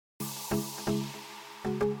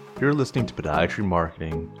You're listening to Podiatry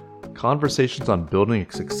Marketing, conversations on building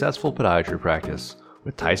a successful podiatry practice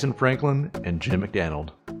with Tyson Franklin and Jim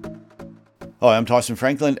McDonald. Hi, I'm Tyson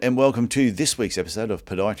Franklin, and welcome to this week's episode of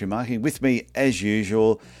Podiatry Marketing. With me, as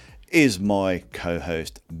usual, is my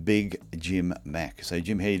co-host, Big Jim Mack. So,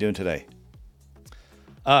 Jim, how are you doing today?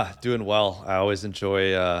 Doing well. I always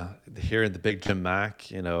enjoy hearing the Big Jim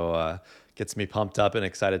Mack. Gets me pumped up and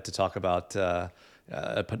excited to talk about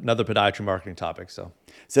another podiatry marketing topic. So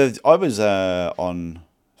I was on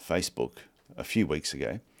Facebook a few weeks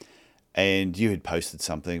ago, and you had posted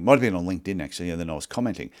something. Might have been on LinkedIn actually, and then I was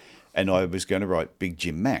commenting, and I was going to write Big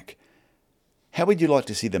Jim Mack. How would you like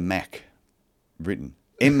to see the Mac written?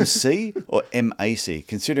 MC or MAC?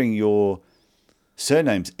 Considering your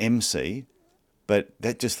surname's MC, but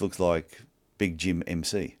that just looks like Big Jim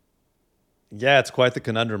MC. yeah, it's quite the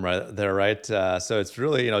conundrum right there, right? So it's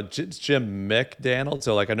really, it's Jim McDonald.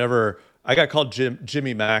 So I got called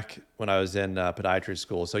Jimmy Mack when I was in podiatry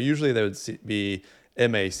school. So usually they would be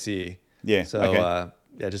MAC. Yeah. So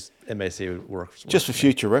okay. just MAC would work. Just for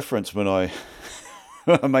future reference, when I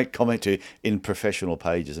I make comment to in professional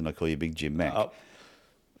pages and I call you Big Jim Mack. Oh,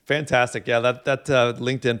 fantastic. Yeah, that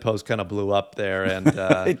LinkedIn post kind of blew up there, and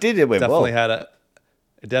It did. It went definitely well.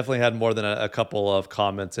 It definitely had more than a couple of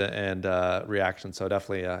comments and reactions. So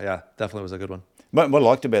definitely, definitely was a good one. What I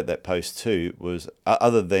liked about that post too was,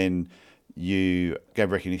 other than you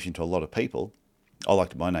gave recognition to a lot of people, I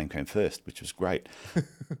liked my name came first, which was great.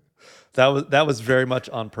 That was very much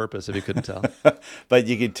on purpose, if you couldn't tell. But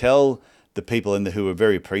you could tell the people in who were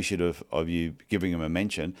very appreciative of you giving them a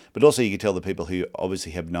mention, but also you could tell the people who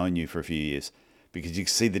obviously have known you for a few years, because you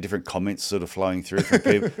see the different comments sort of flowing through from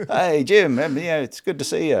people. Hey, Jim, it's good to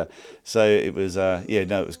see you. So it was, it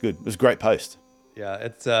was good. It was a great post. Yeah,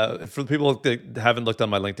 it's for the people that haven't looked on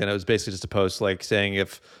my LinkedIn, it was basically just a post like saying,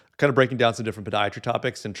 if kind of breaking down some different podiatry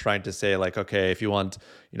topics and trying to say like, okay, if you want,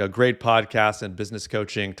 great podcasts and business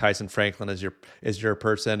coaching, Tyson Franklin is your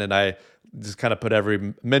person. And I just kind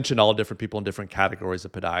of mention all different people in different categories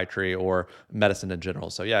of podiatry or medicine in general.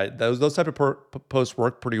 So yeah, those type of posts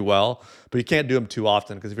work pretty well, but you can't do them too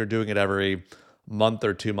often, because if you're doing it every month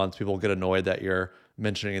or 2 months, people get annoyed that you're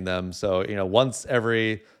mentioning them. So, once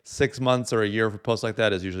every 6 months or a year for posts like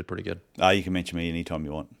that is usually pretty good. You can mention me anytime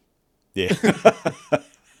you want. Yeah.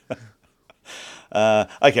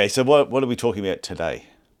 Okay, so what are we talking about today?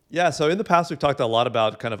 Yeah, so in the past, we've talked a lot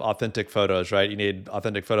about kind of authentic photos, right? You need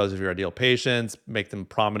authentic photos of your ideal patients, make them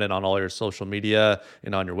prominent on all your social media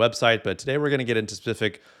and on your website. But today we're going to get into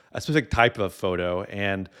a specific type of photo.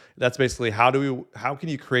 And that's basically how can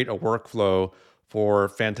you create a workflow for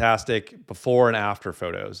fantastic before and after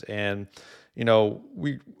photos? And,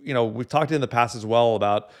 we've talked in the past as well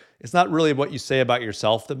about, it's not really what you say about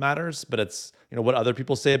yourself that matters, but it's, what other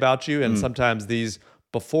people say about you. And sometimes these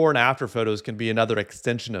before and after photos can be another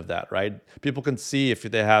extension of that, right? People can see if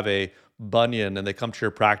they have a bunion and they come to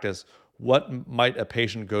your practice, what might a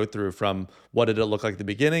patient go through from what did it look like at the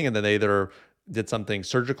beginning, and then they either did something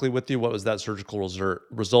surgically with you, what was that surgical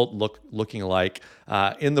result looking like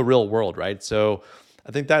in the real world, right? So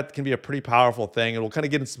I think that can be a pretty powerful thing, and we'll kind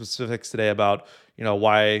of get into specifics today about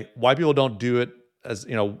why people don't do it. As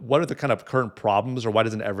what are the kind of current problems, or why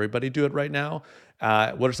doesn't everybody do it right now?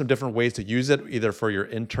 What are some different ways to use it, either for your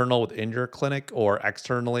internal within your clinic or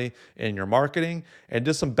externally in your marketing, and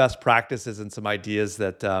just some best practices and some ideas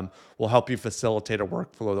that will help you facilitate a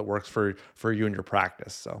workflow that works for you and your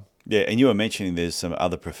practice. So Yeah, and you were mentioning there's some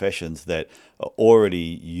other professions that are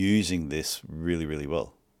already using this really, really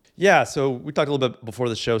well. yeah, so we talked a little bit before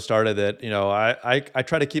the show started that I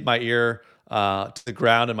try to keep my ear to the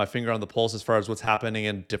ground and my finger on the pulse as far as what's happening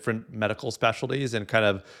in different medical specialties, and kind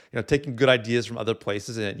of taking good ideas from other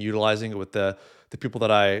places and utilizing it with the people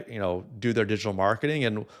that I do their digital marketing.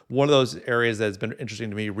 And one of those areas that's been interesting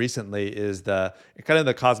to me recently is the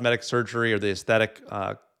cosmetic surgery or the aesthetic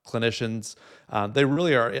clinicians. They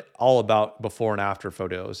really are all about before and after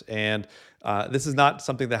photos. And this is not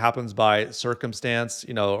something that happens by circumstance,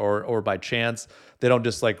 or by chance. They don't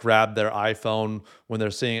just like grab their iPhone when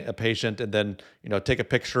they're seeing a patient and then, take a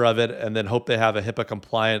picture of it and then hope they have a HIPAA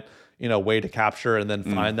compliant, way to capture and then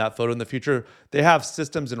find that photo in the future. They have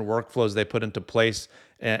systems and workflows they put into place,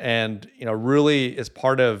 and really is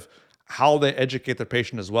part of how they educate their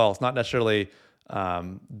patient as well. It's not necessarily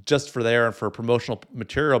just for there and for promotional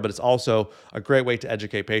material, but it's also a great way to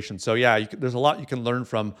educate patients. So yeah, there's a lot you can learn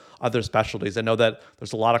from other specialties. I know that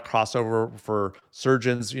there's a lot of crossover for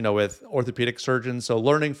surgeons, with orthopedic surgeons. So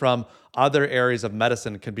learning from other areas of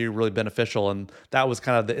medicine can be really beneficial. And that was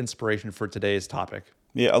kind of the inspiration for today's topic.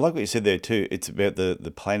 Yeah, I like what you said there too. It's about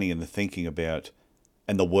the planning and the thinking about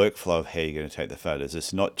and the workflow of how you're going to take the photos.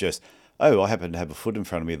 It's not just, oh, I happen to have a foot in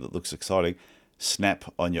front of me that looks exciting, snap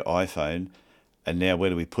on your iPhone, and now where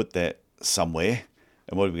do we put that somewhere?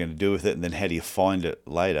 And what are we going to do with it? And then how do you find it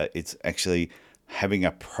later? It's actually having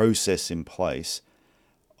a process in place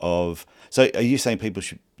of... So are you saying people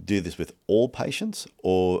should do this with all patients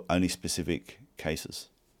or only specific cases?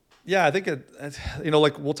 Yeah, I think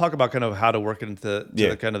like we'll talk about kind of how to work it into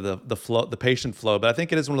the kind of the flow, the patient flow. But I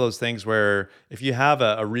think it is one of those things where if you have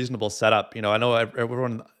a reasonable setup, I know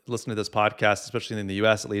everyone listening to this podcast, especially in the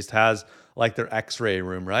US at least, has like their X-ray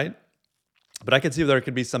room, right? But I can see there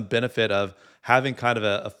could be some benefit of having kind of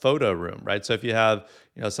a photo room, right? So if you have,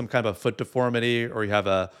 some kind of a foot deformity, or you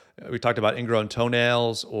have we talked about ingrown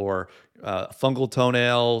toenails or fungal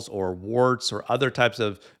toenails or warts or other types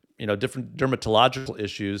of, different dermatological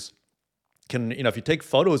issues, if you take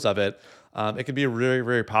photos of it, it can be a really,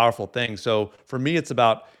 very powerful thing. So for me, it's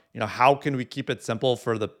about, how can we keep it simple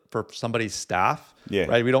for somebody's staff? Yeah.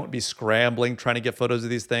 Right. We don't be scrambling trying to get photos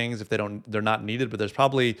of these things if they're not needed. But there's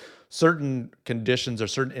probably certain conditions or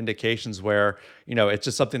certain indications where, it's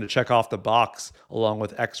just something to check off the box along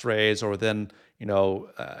with X-rays, or then,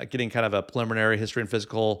 getting kind of a preliminary history and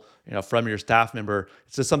physical, from your staff member.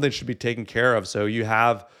 It's just something that should be taken care of. So you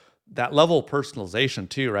have that level of personalization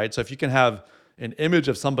too, right? So if you can have an image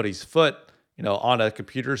of somebody's foot, on a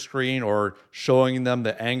computer screen, or showing them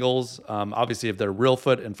the angles, obviously if they're real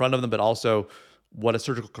foot in front of them, but also what a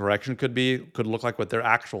surgical correction could look like with their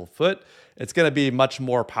actual foot, it's going to be much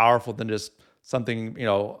more powerful than just something,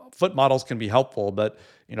 foot models can be helpful, but,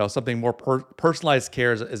 something more personalized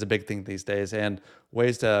care is a big thing these days, and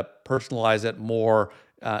ways to personalize it more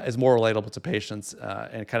is more relatable to patients,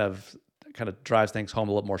 and kind of drives things home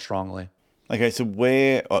a little more strongly. Okay, so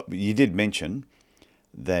where you did mention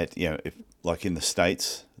that, if like in the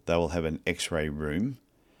States, they will have an X-ray room,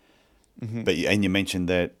 but you mentioned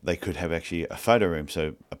that they could have actually a photo room.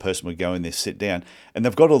 So a person would go in there, sit down, and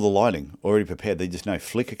they've got all the lighting already prepared. They just know,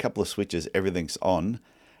 flick a couple of switches, everything's on,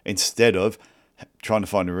 instead of trying to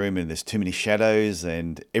find a room and there's too many shadows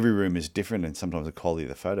and every room is different, and sometimes the quality of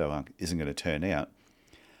the photo isn't going to turn out.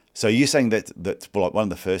 So you're saying that's like one of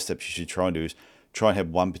the first steps you should try and do is try and have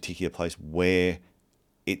one particular place where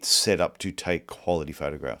it's set up to take quality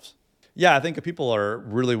photographs. Yeah, I think if people are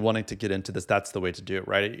really wanting to get into this, that's the way to do it,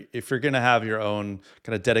 right? If you're going to have your own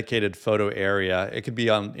kind of dedicated photo area, it could be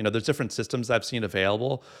on, there's different systems I've seen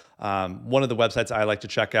available. One of the websites I like to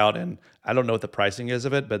check out, and I don't know what the pricing is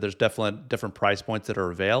of it, but there's definitely different price points that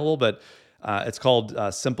are available. But it's called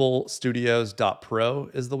simplestudios.pro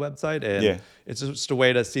is the website. And it's just a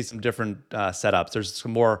way to see some different setups. There's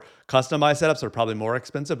some more customized setups that are probably more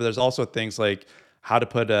expensive, but there's also things like how to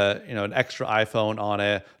put an extra iPhone on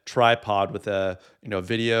a tripod with a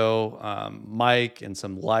video mic and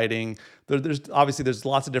some lighting. There's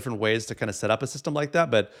lots of different ways to kind of set up a system like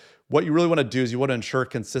that. But what you really want to do is you want to ensure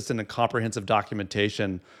consistent and comprehensive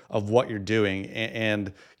documentation of what you're doing,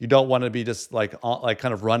 and you don't want to be just like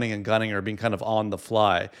kind of running and gunning or being kind of on the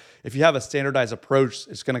fly. If you have a standardized approach,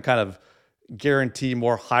 it's going to kind of guarantee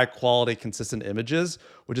more high quality, consistent images,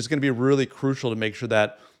 which is going to be really crucial to make sure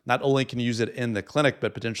that not only can you use it in the clinic,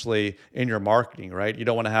 but potentially in your marketing, right? You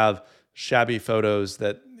don't want to have shabby photos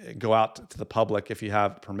that go out to the public if you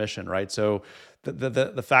have permission, right? So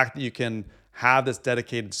the fact that you can have this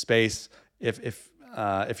dedicated space,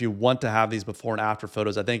 if you want to have these before and after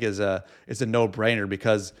photos, I think is a no-brainer,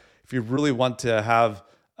 because if you really want to have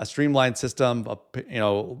a streamlined system of,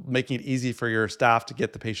 making it easy for your staff to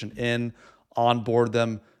get the patient in, onboard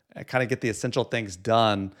them, and kind of get the essential things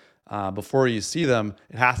done before you see them,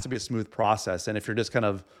 it has to be a smooth process. And if you're just kind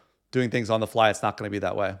of doing things on the fly, it's not going to be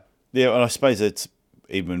that way. Yeah, and I suppose it's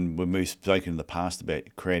even when we've spoken in the past about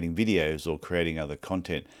creating videos or creating other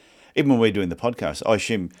content, even when we're doing the podcast, I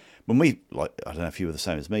assume when I don't know if you were the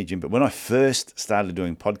same as me, Jim, but when I first started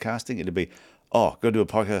doing podcasting, it'd be, got to do a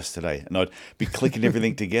podcast today. And I'd be clicking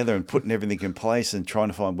everything together and putting everything in place and trying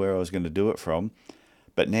to find where I was going to do it from.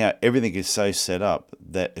 But now everything is so set up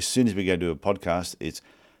that as soon as we go do a podcast,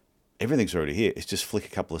 everything's already here. It's just flick a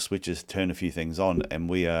couple of switches, turn a few things on, and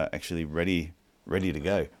we are actually ready to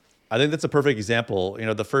go. I think that's a perfect example.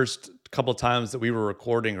 The first couple of times that we were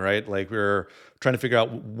recording, right? Like we were trying to figure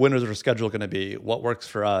out when is our schedule going to be, what works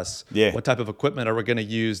for us, what type of equipment are we going to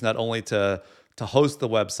use, not only to host the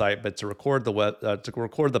website, but to record the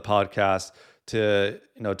podcast,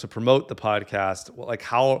 to promote the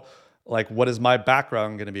podcast. What is my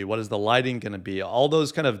background going to be? What is the lighting going to be? All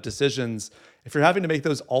those kind of decisions. If you're having to make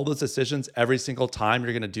all those decisions every single time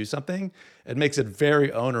you're going to do something, it makes it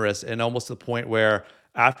very onerous, and almost to the point where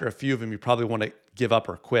after a few of them, you probably want to give up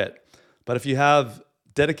or quit. But if you have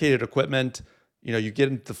dedicated equipment, you get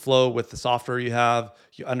into the flow with the software you have,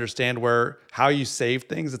 you understand how you save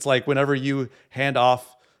things. It's like whenever you hand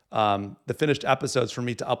off the finished episodes for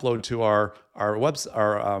me to upload to our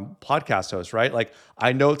podcast host, right? Like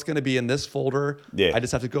I know it's going to be in this folder. Yeah. I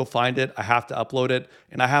just have to go find it. I have to upload it,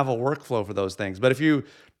 and I have a workflow for those things. But if you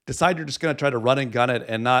decide you're just going to try to run and gun it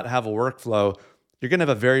and not have a workflow, you're going to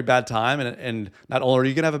have a very bad time. And not only are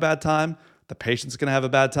you going to have a bad time, the patient's going to have a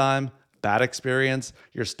bad time, bad experience.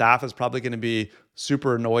 Your staff is probably going to be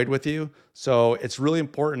super annoyed with you. So it's really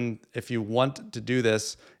important if you want to do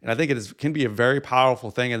this. And I think can be a very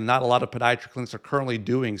powerful thing, and not a lot of podiatry clinics are currently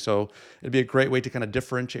doing. So it'd be a great way to kind of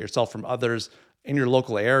differentiate yourself from others in your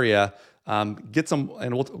local area. Get some,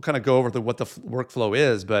 and we'll kind of go over what the workflow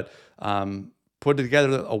is, but put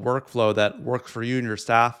together a workflow that works for you and your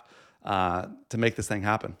staff to make this thing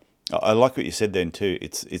happen. I like what you said then too.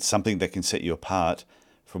 It's something that can set you apart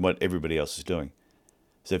from what everybody else is doing.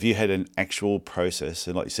 So if you had an actual process,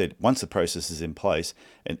 and like you said, once the process is in place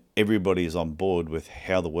and everybody is on board with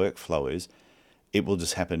how the workflow is, it will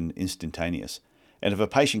just happen instantaneous. And if a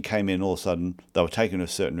patient came in, all of a sudden they were taken to a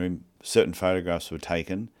certain room, certain photographs were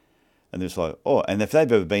taken, and it's like, oh, and if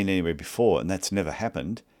they've ever been anywhere before and that's never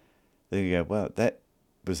happened, then you go, well, that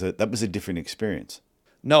was a different experience.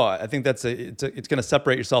 No, I think it's going to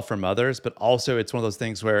separate yourself from others, but also it's one of those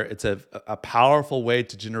things where it's a powerful way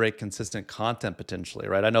to generate consistent content potentially,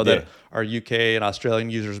 right? I know that our UK and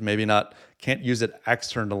Australian users can't use it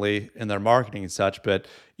externally in their marketing and such, but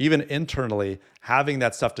even internally, having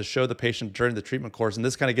that stuff to show the patient during the treatment course, and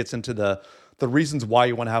this kind of gets into the reasons why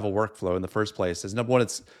you want to have a workflow in the first place, is number one,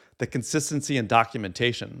 it's the consistency and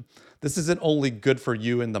documentation. This isn't only good for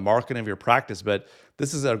you in the marketing of your practice, but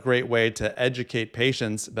this is a great way to educate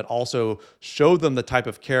patients, but also show them the type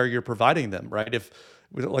of care you're providing them, right?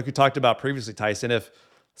 Like we talked about previously, Tyson, if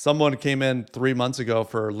someone came in 3 months ago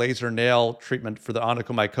for laser nail treatment for the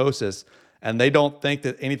onychomycosis, and they don't think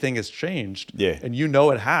that anything has changed, and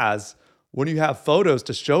it has, when you have photos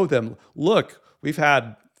to show them, look, we've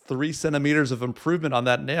had 3 centimeters of improvement on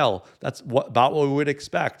that nail. That's about what we would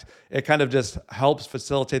expect. It kind of just helps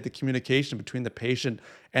facilitate the communication between the patient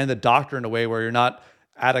and the doctor in a way where you're not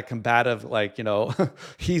at a combative,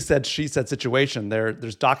 he said, she said situation.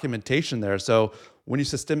 There's documentation there. So when you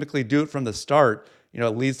systemically do it from the start, it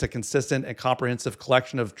leads to consistent and comprehensive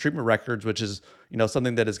collection of treatment records, which is,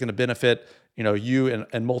 something that is going to benefit, you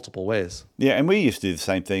in multiple ways. Yeah, and we used to do the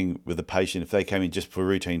same thing with the patient if they came in just for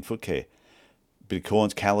routine foot care. Bit of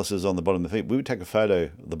corns, calluses on the bottom of the feet. We would take a photo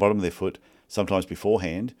of the bottom of their foot, sometimes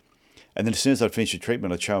beforehand, and then as soon as I'd finish the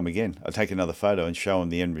treatment, I'd show them again. I'd take another photo and show them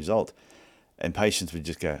the end result. And patients would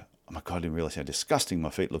just go, oh my God, I didn't realize how disgusting my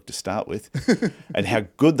feet looked to start with and how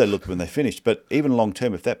good they looked when they finished. But even long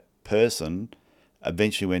term, if that person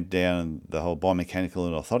eventually went down the whole biomechanical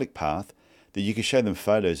and orthotic path, that you could show them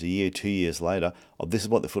photos a year, 2 years later of this is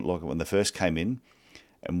what the foot looked like when they first came in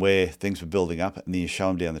and where things were building up, and then you show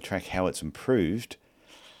them down the track how it's improved.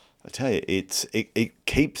 I tell you, it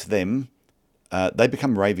keeps them, they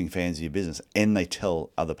become raving fans of your business, and they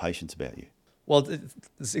tell other patients about you. Well,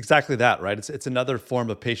 it's exactly that, right? It's another form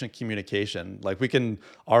of patient communication. Like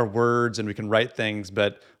our words and we can write things,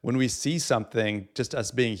 but when we see something, just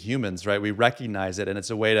us being humans, right? We recognize it, and it's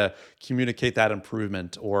a way to communicate that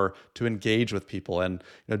improvement or to engage with people. And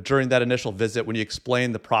during that initial visit, when you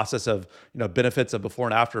explain the process of benefits of before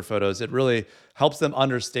and after photos, it really helps them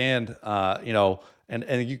understand,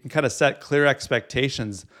 and you can kind of set clear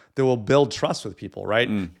expectations that will build trust with people, right?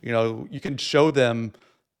 You can show them,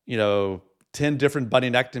 10 different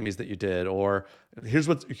bunionectomies that you did, or here's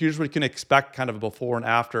what you can expect kind of a before and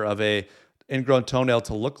after of a ingrown toenail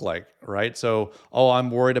to look like, right? So,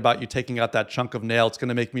 I'm worried about you taking out that chunk of nail. It's going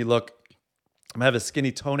to make me look, I'm gonna have a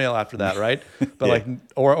skinny toenail after that, right? But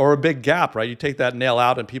or a big gap, right? You take that nail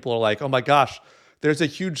out and people are like, oh my gosh, there's a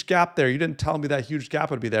huge gap there. You didn't tell me that huge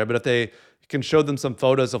gap would be there. But if they can show them some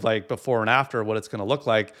photos of like before and after what it's going to look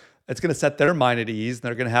like, it's going to set their mind at ease, and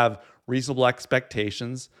they're going to have reasonable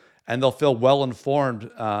expectations, and they'll feel well informed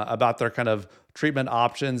about their kind of treatment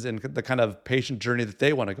options and the kind of patient journey that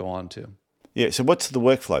they want to go on to. Yeah. So what's the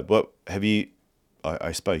workflow? What have you?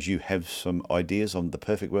 I suppose you have some ideas on the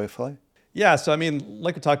perfect workflow. Yeah. So I mean,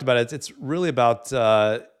 like we talked about, it's really about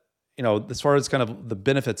as far as kind of the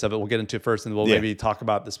benefits of it, we'll get into first, and we'll maybe talk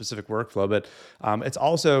about the specific workflow. But it's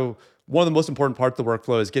also one of the most important parts of the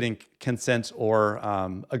workflow is getting consent or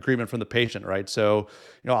agreement from the patient, right? So,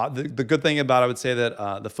 the good thing about, I would say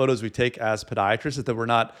that the photos we take as podiatrists is that we're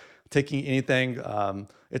not taking anything.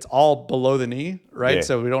 It's all below the knee, right? Yeah.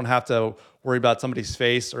 So we don't have to worry about somebody's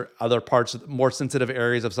face or other parts, more sensitive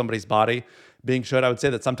areas of somebody's body being showed. I would say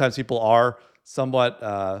that sometimes people are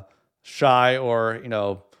somewhat shy or,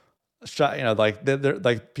 shy, like they're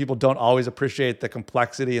like people don't always appreciate the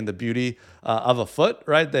complexity and the beauty of a foot,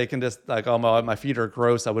 right? They can just like, oh, my feet are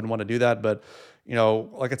gross, I wouldn't want to do that. But,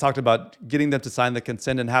 like I talked about, getting them to sign the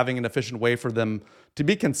consent and having an efficient way for them to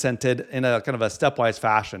be consented in a kind of a stepwise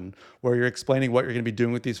fashion where you're explaining what you're going to be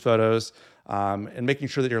doing with these photos, and making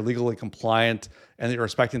sure that you're legally compliant and that you're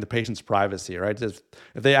respecting the patient's privacy, right? If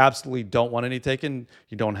they absolutely don't want any taken,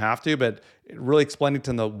 you don't have to, but really explaining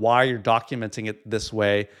to them why you're documenting it this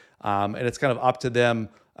way. And it's kind of up to them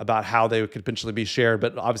about how they could potentially be shared,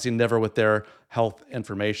 but obviously never with their health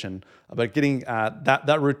information. But getting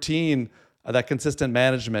that routine, that consistent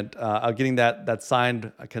management, getting that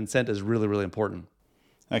signed consent is really, really important.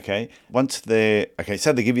 Okay. So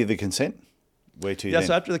they give you the consent. Where to? Yeah. Then?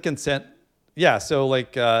 So after the consent, yeah. So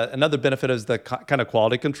like another benefit is the kind of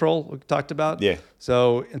quality control we talked about. Yeah.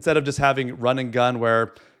 So instead of just having run and gun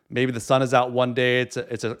where maybe the sun is out one day, it's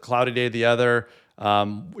a cloudy day the other.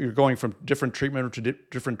 You're going from different treatment room to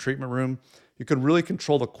different treatment room. You can really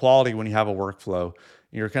control the quality when you have a workflow.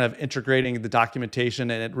 You're kind of integrating the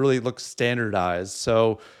documentation and it really looks standardized.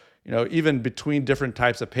 So, even between different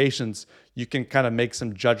types of patients, you can kind of make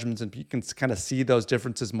some judgments and you can kind of see those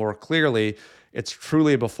differences more clearly. It's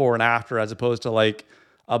truly a before and after, as opposed to like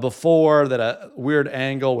a before that a weird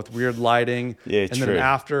angle with weird lighting. Yeah, and true. then an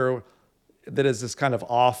after that is this kind of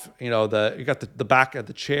off, you got the back of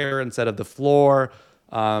the chair instead of the floor,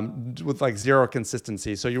 with like zero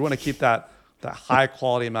consistency. So you want to keep that high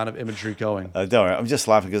quality amount of imagery going. Don't worry, I'm just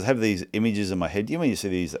laughing because I have these images in my head. You know when you see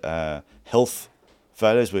these health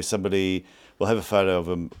photos where somebody will have a photo of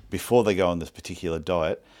them before they go on this particular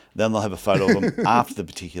diet, then they'll have a photo of them after the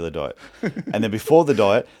particular diet. And then before the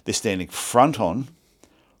diet, they're standing front on,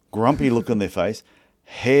 grumpy look on their face,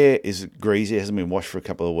 hair is greasy, hasn't been washed for a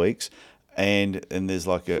couple of weeks, and there's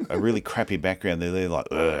like a really crappy background. They're like,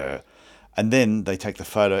 ugh. And then they take the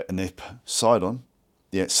photo and they're side on,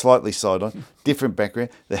 slightly side on, different background.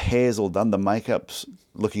 The hair's all done, the makeup's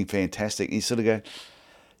looking fantastic. And you sort of go,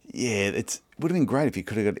 yeah, it would have been great if you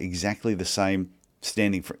could have got exactly the same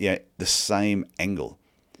standing, the same angle.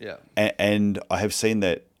 Yeah. And I have seen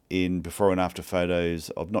that in before and after photos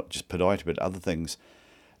of not just podiatry, but other things.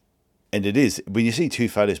 And it is, when you see two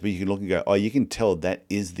photos, but you can look and go, oh, you can tell that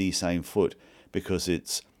is the same foot because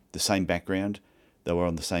it's the same background. They were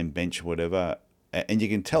on the same bench or whatever. And you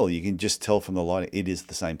can just tell from the lighting, it is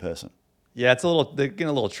the same person. Yeah, they're getting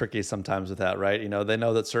a little tricky sometimes with that, right? They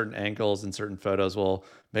know that certain angles and certain photos will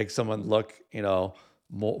make someone look,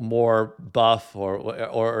 more buff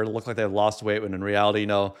or look like they've lost weight when in reality,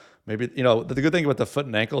 maybe, the good thing about the foot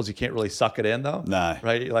and ankles, you can't really suck it in though. No.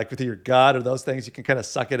 Right? Like with your gut or those things, you can kind of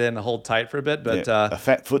suck it in and hold tight for a bit. But a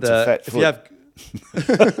fat foot's a fat foot.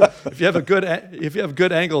 If you have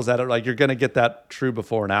good angles at it, like you're going to get that true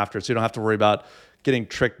before and after. So you don't have to worry about getting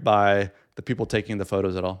tricked by the people taking the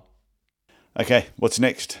photos at all. Okay. What's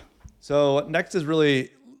next? So next is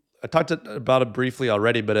really, I talked about it briefly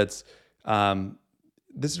already, but it's,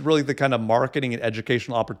 this is really the kind of marketing and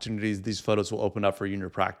educational opportunities these photos will open up for you in your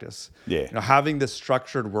practice. Yeah. Having this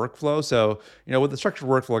structured workflow. So, with the structured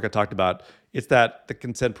workflow, like I talked about, it's the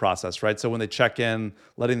consent process, right? So when they check in,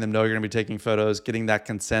 letting them know you're going to be taking photos, getting that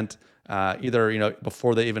consent, either,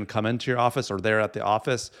 before they even come into your office or they're at the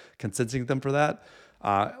office, consenting them for that.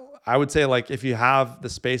 I would say like, if you have the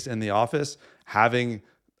space in the office, having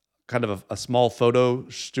kind of a small photo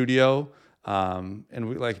studio, and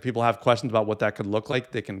people have questions about what that could look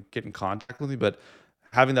like, they can get in contact with me. But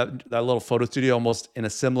having that little photo studio almost in a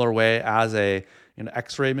similar way as an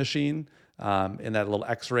X-ray machine, in that little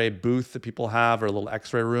X-ray booth that people have or a little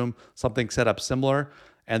X-ray room, something set up similar.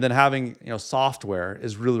 And then having software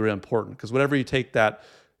is really, really important because whatever you take that,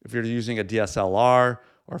 if you're using a DSLR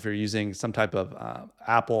or if you're using some type of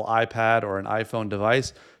Apple iPad or an iPhone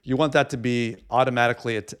device, you want that to be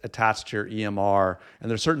automatically attached to your EMR. And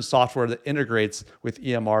there's certain software that integrates with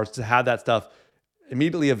EMRs to have that stuff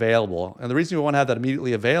immediately available. And the reason we want to have that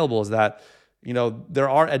immediately available is that, there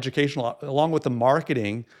are educational, along with the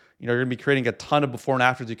marketing, you're going to be creating a ton of before and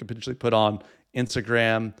afters you can potentially put on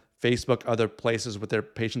Instagram, Facebook, other places with their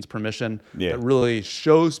patient's permission that really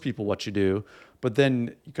shows people what you do. But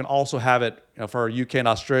then you can also have it for our UK and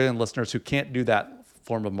Australian listeners who can't do that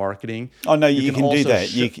form of marketing. Oh no, you can do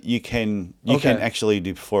that. You can actually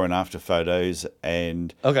do before and after photos,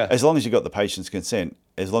 and as long as you got the patient's consent,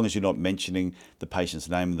 as long as you're not mentioning the patient's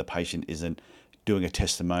name and the patient isn't doing a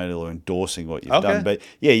testimonial or endorsing what you've done. But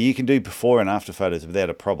yeah, you can do before and after photos without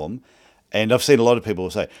a problem. And I've seen a lot of people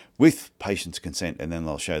say with patient's consent, and then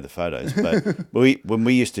they'll show the photos. But when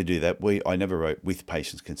we used to do that, I never wrote with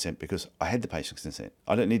patient's consent because I had the patient's consent.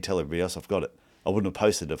 I don't need to tell everybody else I've got it. I wouldn't have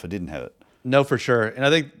posted it if I didn't have it. No, for sure. And I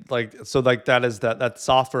think that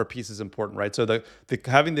software piece is important, right? So the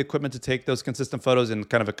having the equipment to take those consistent photos in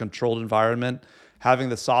kind of a controlled environment, having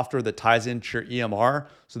the software that ties into your EMR.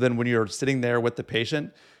 So then when you're sitting there with the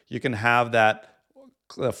patient, you can have that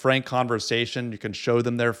frank conversation. You can show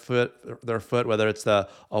them their foot, whether it's a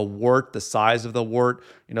wart, the size of the wart.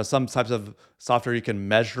 Some types of software you can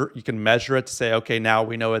measure it to say, okay, now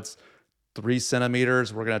we know it's 3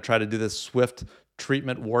 centimeters. We're going to try to do this swift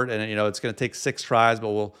treatment wart, and it's going to take 6 tries,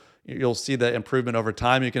 but you'll see the improvement over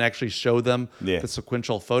time. You can actually show them the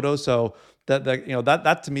sequential photos. So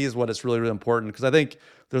that to me is what is really, really important, because I think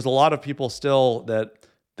there's a lot of people still that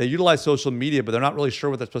they utilize social media, but they're not really sure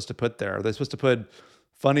what they're supposed to put there. They're supposed to put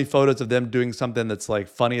funny photos of them doing something that's like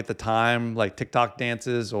funny at the time, like TikTok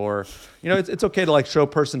dances, or it's okay to like show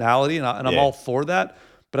personality, and I'm all for that.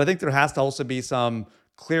 But I think there has to also be some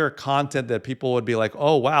clear content that people would be like,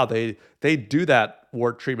 oh wow, they do that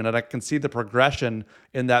wart treatment, and I can see the progression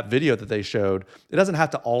in that video that they showed. It doesn't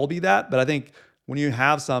have to all be that, but I think when you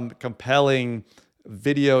have some compelling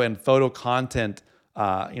video and photo content,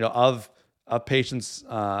 of patients,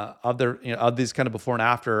 of their, of these kind of before and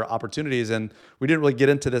after opportunities, and we didn't really get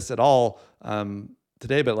into this at all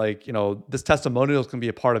today, but this testimonials can be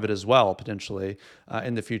a part of it as well, potentially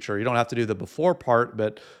in the future. You don't have to do the before part,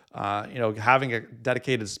 but having a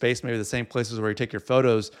dedicated space, maybe the same places where you take your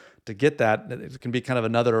photos, to get that, it can be kind of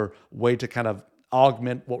another way to kind of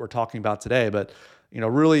augment what we're talking about today. But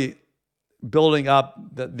really building up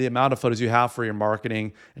the amount of photos you have for your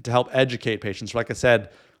marketing, and to help educate patients. Like I said,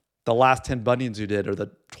 the last 10 bunions you did, or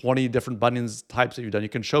the 20 different bunions types that you've done, you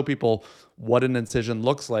can show people what an incision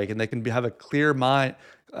looks like, and they can have a clear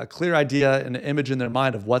idea and an image in their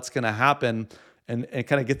mind of what's going to happen, and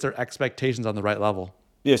kind of get their expectations on the right level.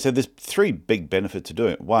 Yeah, so there's 3 big benefits to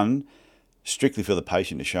doing it. One, strictly for the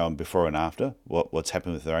patient, to show them before and after what's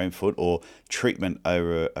happened with their own foot, or treatment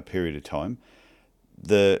over a period of time.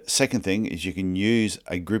 The second thing is you can use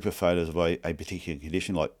a group of photos of a particular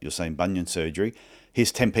condition, like you're saying bunion surgery.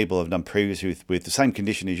 Here's 10 people I've done previously with the same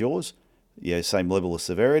condition as yours, same level of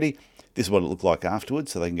severity. This is what it looked like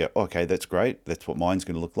afterwards, so they can go, okay, that's great. That's what mine's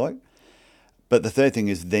going to look like. But the third thing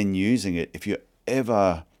is then using it, if you're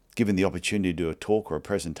ever given the opportunity to do a talk or a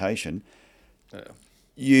presentation,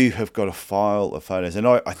 you have got a file of photos. And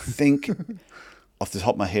I think off the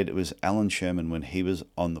top of my head, it was Alan Sherman when he was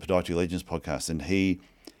on the Podiatry Legends podcast, and he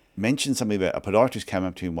mentioned something about a podiatrist came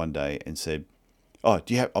up to him one day and said, oh,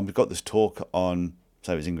 I've got this talk on,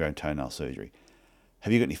 say it was ingrown toenail surgery.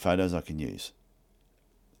 Have you got any photos I can use?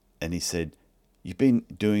 And he said, you've been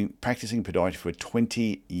practicing podiatry for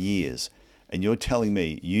 20 years, and you're telling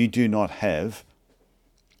me you do not have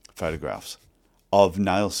photographs of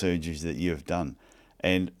nail surgeries that you have done.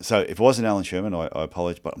 And so if it wasn't Alan Sherman, I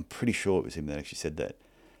apologize, but I'm pretty sure it was him that actually said that.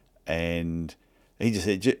 And he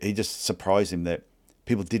just surprised him that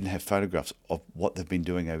people didn't have photographs of what they've been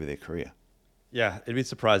doing over their career. Yeah, it'd be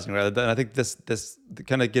surprising, right? And I think this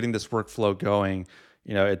kind of getting this workflow going,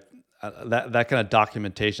 that kind of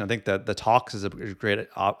documentation. I think that the talks is a great,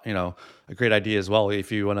 a great idea as well.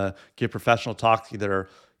 If you want to give professional talks, either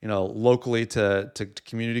locally to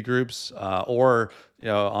community groups, or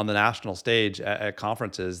on the national stage at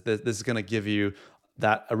conferences, this is going to give you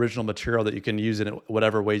that original material that you can use in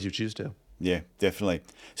whatever ways you choose to. Yeah, definitely.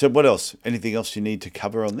 So what else? Anything else you need to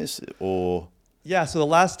cover on this, or? Yeah. So the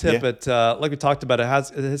last tip, like we talked about, it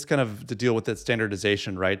has kind of to deal with that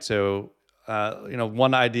standardization, right? So,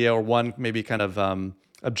 one idea, or one maybe kind of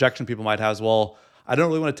objection people might have is, well, I don't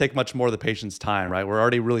really want to take much more of the patient's time, right? We're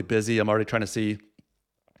already really busy. I'm already trying to see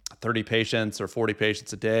 30 patients or 40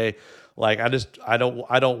 patients a day. Like I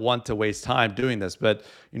don't want to waste time doing this. But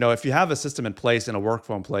if you have a system in place and a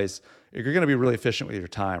workflow in place, you're going to be really efficient with your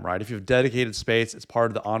time, right? If you have dedicated space, it's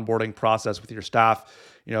part of the onboarding process with your staff.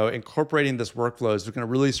 Incorporating this workflow is going to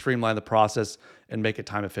really streamline the process and make it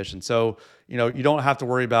time efficient. So you don't have to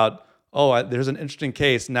worry about, there's an interesting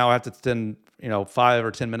case. Now I have to spend 5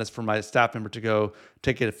 or 10 minutes for my staff member to go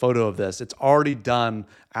take a photo of this. It's already done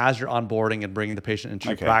as you're onboarding and bringing the patient into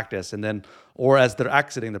your practice, and then, or as they're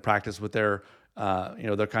exiting the practice with their,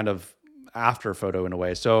 their kind of after photo in a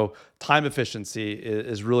way. So time efficiency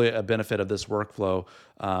is really a benefit of this workflow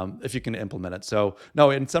if you can implement it. So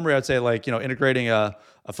no, in summary, I'd say integrating a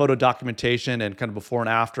photo documentation and kind of before and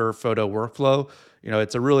after photo workflow.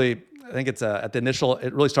 It's a really, I think it's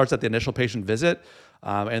it really starts at the initial patient visit.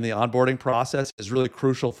 And the onboarding process is really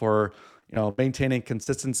crucial for, maintaining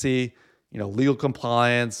consistency, legal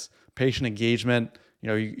compliance, patient engagement.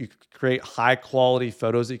 You create high quality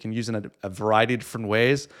photos that you can use in a variety of different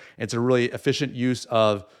ways. It's a really efficient use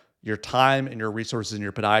of, your time and your resources in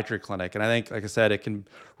your podiatry clinic. And I think, like I said, it can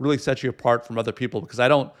really set you apart from other people, because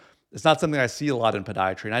it's not something I see a lot in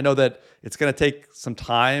podiatry. And I know that it's going to take some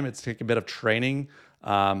time. It's taking a bit of training,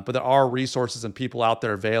 but there are resources and people out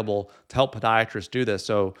there available to help podiatrists do this.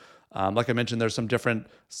 So like I mentioned, there's some different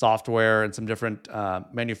software and some different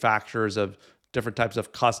manufacturers of different types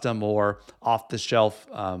of custom or off-the-shelf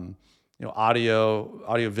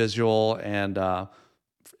audio visual and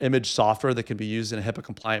image software that can be used in a HIPAA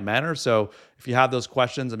compliant manner. So if you have those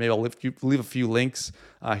questions, and maybe I'll leave a few links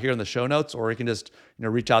here in the show notes, or you can just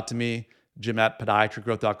reach out to me,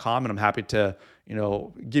 Jim@podiatrygrowth.com, and I'm happy to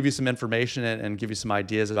give you some information and give you some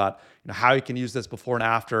ideas about how you can use this before and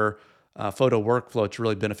after photo workflow to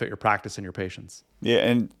really benefit your practice and your patients.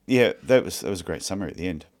 Yeah, that was a great summary at the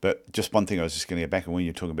end. But just one thing I was just going to get back on, when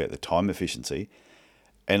you're talking about the time efficiency,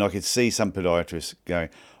 and I could see some podiatrists going,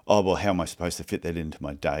 oh, well, how am I supposed to fit that into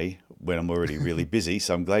my day when I'm already really busy?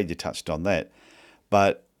 So I'm glad you touched on that.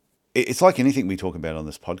 But it's like anything we talk about on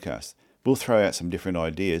this podcast. We'll throw out some different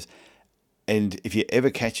ideas. And if you ever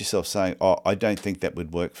catch yourself saying, oh, I don't think that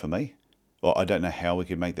would work for me, or I don't know how we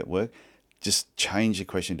could make that work, just change the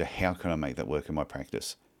question to how can I make that work in my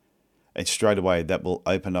practice? And straight away, that will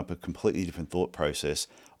open up a completely different thought process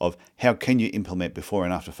of how can you implement before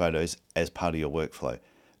and after photos as part of your workflow,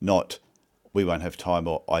 not we won't have time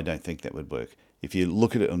or I don't think that would work. If you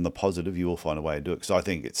look at it on the positive, you will find a way to do it, because I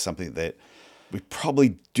think it's something that we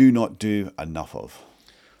probably do not do enough of.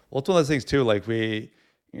 Well, it's one of those things too, like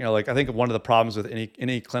I think one of the problems with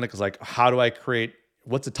any clinic is like, how do I create,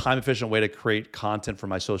 what's a time efficient way to create content for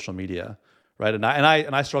my social media, right? And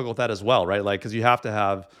I struggle with that as well, right? Like, because you have to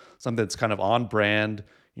have something that's kind of on brand.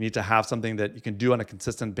 You need to have something that you can do on a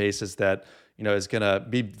consistent basis that is going to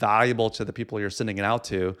be valuable to the people you're sending it out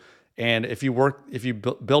to. And if you build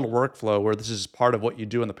a workflow where this is part of what you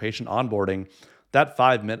do in the patient onboarding, that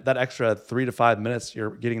extra 3 to 5 minutes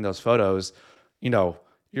you're getting those photos,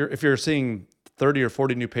 if you're seeing 30 or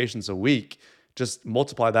 40 new patients a week, just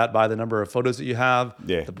multiply that by the number of photos that you have,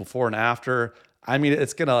 the before and after. I mean,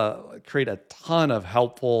 it's going to create a ton of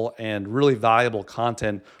helpful and really valuable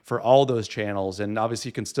content for all those channels. And obviously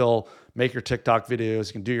you can still make your TikTok videos,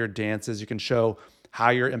 you can do your dances, you can show how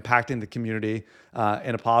you're impacting the community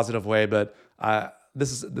in a positive way. But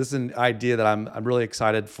this is an idea that I'm really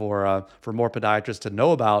excited for more podiatrists to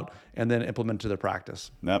know about and then implement to their practice.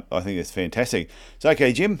 No, I think it's fantastic. So,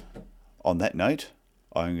 okay, Jim, on that note,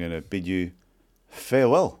 I'm going to bid you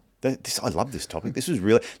farewell. I love this topic. This was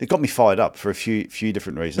really, it got me fired up for a few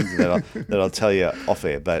different reasons that I'll tell you off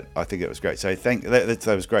air, but I think it was great. So that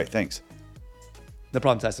was great. Thanks. No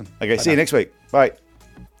problem, Tyson. Okay, see you next week. Bye.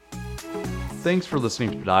 Thanks for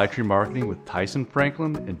listening to Podiatry Marketing with Tyson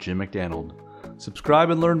Franklin and Jim McDaniel.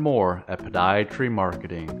 Subscribe and learn more at Podiatry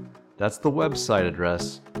Marketing. That's the website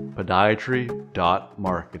address,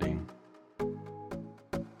 podiatry.marketing.